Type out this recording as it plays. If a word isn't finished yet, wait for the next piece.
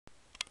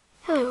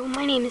Hello,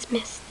 my name is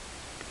Miss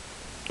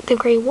the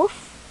Grey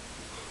Wolf,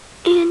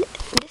 and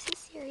this is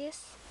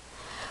serious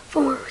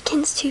for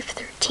KinzTube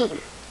 13.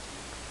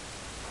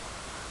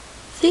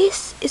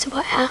 This is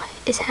what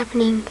is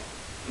happening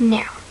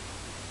now.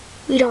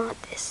 We don't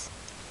want this,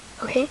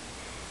 okay?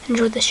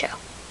 Enjoy the show.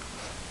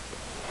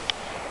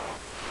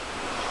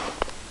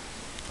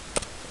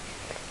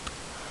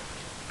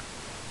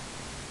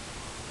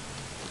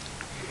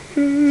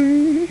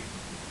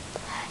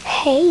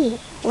 Hey,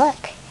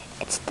 look,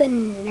 it's the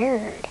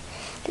nerd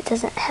that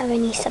doesn't have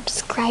any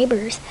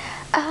subscribers.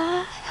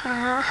 Ha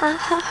ha ha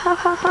ha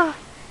ha ha.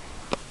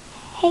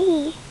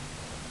 Hey,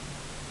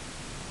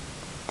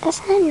 that's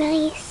not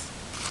nice.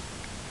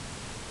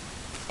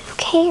 Who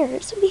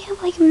cares? We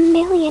have like 1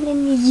 million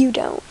and you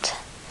don't.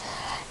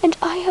 And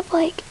I have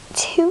like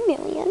 2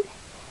 million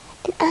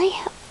and I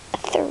have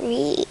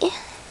 3.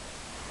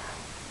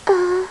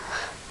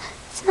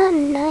 It's not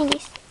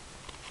nice.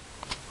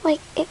 Like,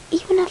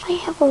 even if I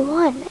have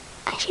 1,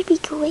 I should be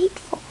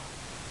grateful.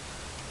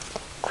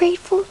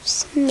 Grateful,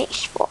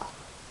 smashful.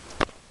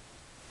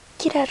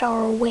 Get out of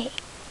our way,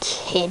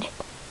 kid.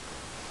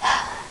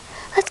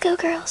 Let's go,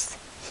 girls.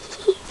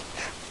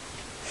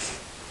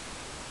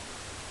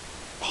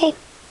 Hey,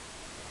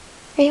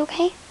 are you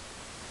okay?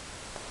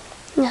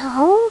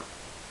 No,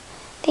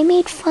 they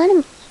made fun of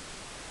me.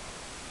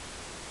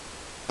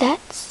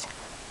 That's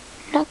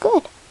not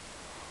good.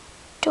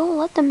 Don't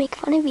let them make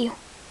fun of you.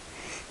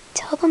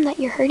 Tell them that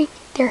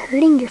they're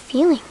hurting your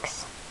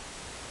feelings.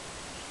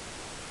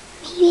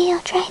 Maybe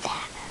I'll try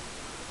that.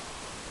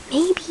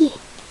 Maybe.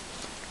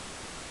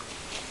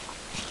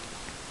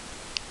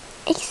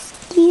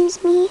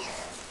 Excuse me.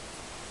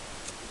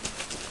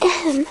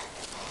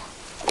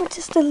 What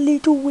does the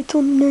little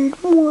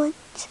nerd want?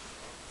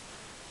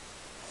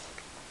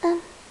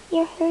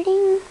 You're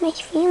hurting my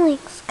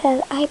feelings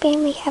because I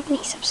barely have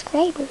any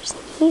subscribers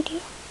and you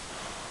do.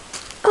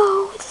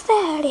 Oh, is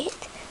that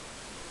it?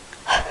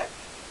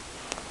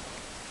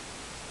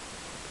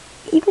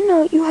 Even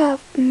though you have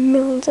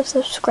millions of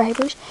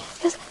subscribers,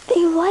 because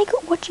they like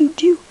what you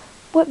do,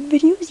 what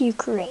videos you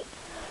create.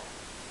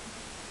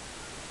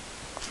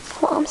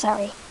 Well, I'm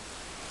sorry.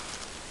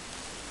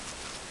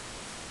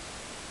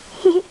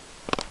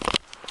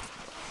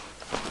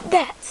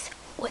 That's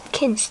what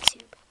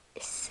KinzTube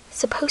is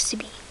supposed to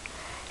be.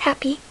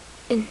 Happiness.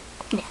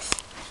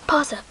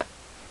 Pause up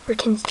for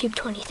KinzTube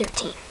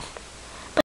 2013.